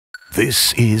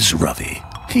This is Ravi.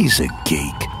 He's a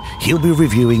geek. He'll be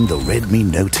reviewing the Redmi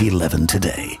Note 11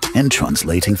 today, and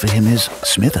translating for him is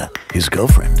Smitha, his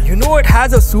girlfriend. You know it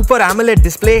has a Super AMOLED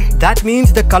display. That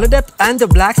means the color depth and the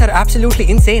blacks are absolutely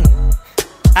insane.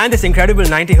 And this incredible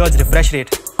 90Hz refresh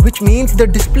rate, which means the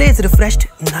display is refreshed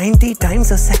 90 times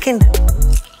a second.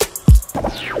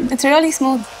 It's really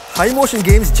smooth. High motion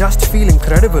games just feel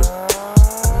incredible.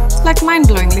 It's like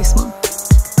mind-blowingly smooth.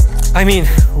 I mean,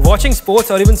 watching sports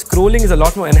or even scrolling is a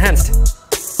lot more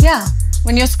enhanced. Yeah,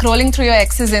 when you're scrolling through your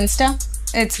ex's Insta,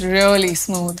 it's really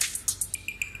smooth.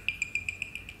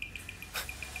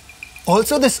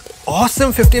 Also, this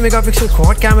awesome 50-megapixel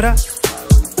quad camera.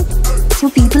 For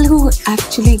people who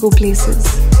actually go places.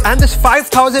 And this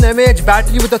 5000 mAh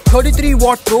battery with a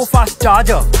 33-watt pro-fast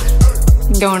charger.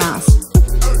 Don't ask.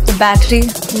 The battery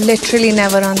literally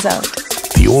never runs out.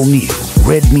 The all-new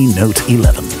Redmi Note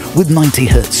 11 with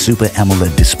 90Hz Super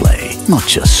AMOLED display. Not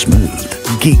just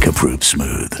smooth, geek-approved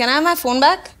smooth. Can I have my phone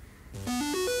back?